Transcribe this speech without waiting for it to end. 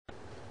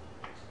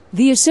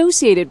The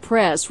Associated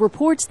Press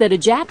reports that a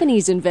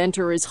Japanese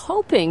inventor is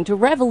hoping to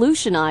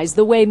revolutionize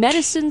the way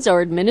medicines are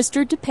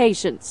administered to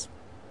patients.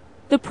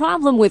 The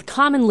problem with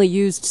commonly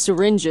used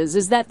syringes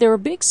is that they're a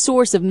big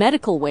source of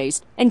medical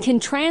waste and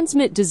can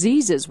transmit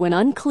diseases when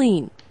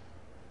unclean.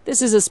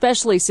 This is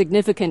especially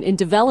significant in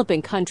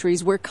developing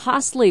countries where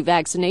costly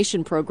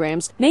vaccination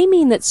programs may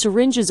mean that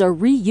syringes are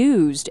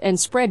reused and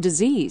spread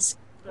disease.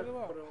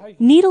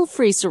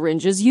 Needle-free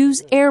syringes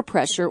use air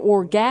pressure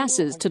or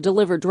gases to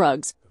deliver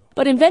drugs,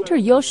 but inventor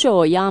Yoshio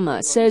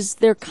Oyama says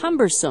they're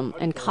cumbersome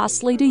and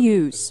costly to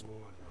use.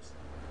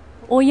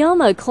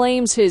 Oyama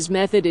claims his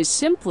method is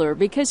simpler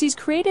because he's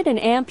created an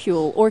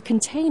ampule or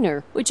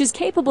container which is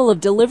capable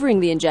of delivering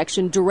the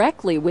injection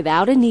directly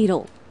without a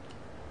needle.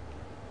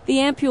 The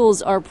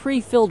ampules are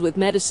pre-filled with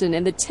medicine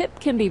and the tip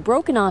can be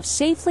broken off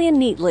safely and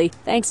neatly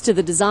thanks to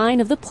the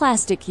design of the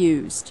plastic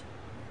used.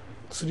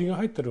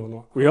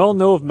 We all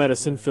know of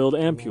medicine-filled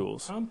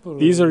ampules.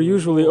 These are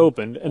usually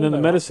opened, and then the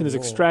medicine is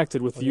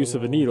extracted with the use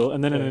of a needle,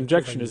 and then an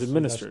injection is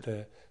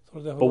administered.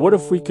 But what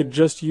if we could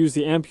just use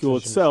the ampule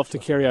itself to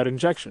carry out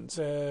injections?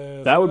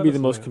 That would be the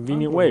most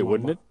convenient way,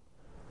 wouldn't it?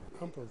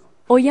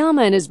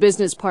 Oyama and his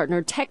business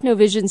partner,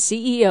 Technovision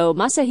CEO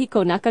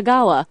Masahiko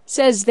Nakagawa,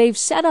 says they've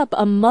set up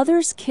a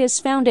Mother's Kiss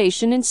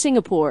Foundation in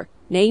Singapore,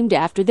 named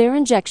after their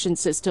injection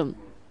system.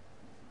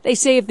 They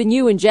say if the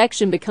new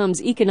injection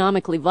becomes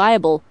economically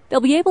viable,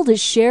 they'll be able to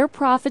share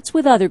profits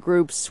with other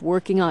groups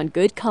working on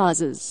good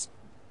causes.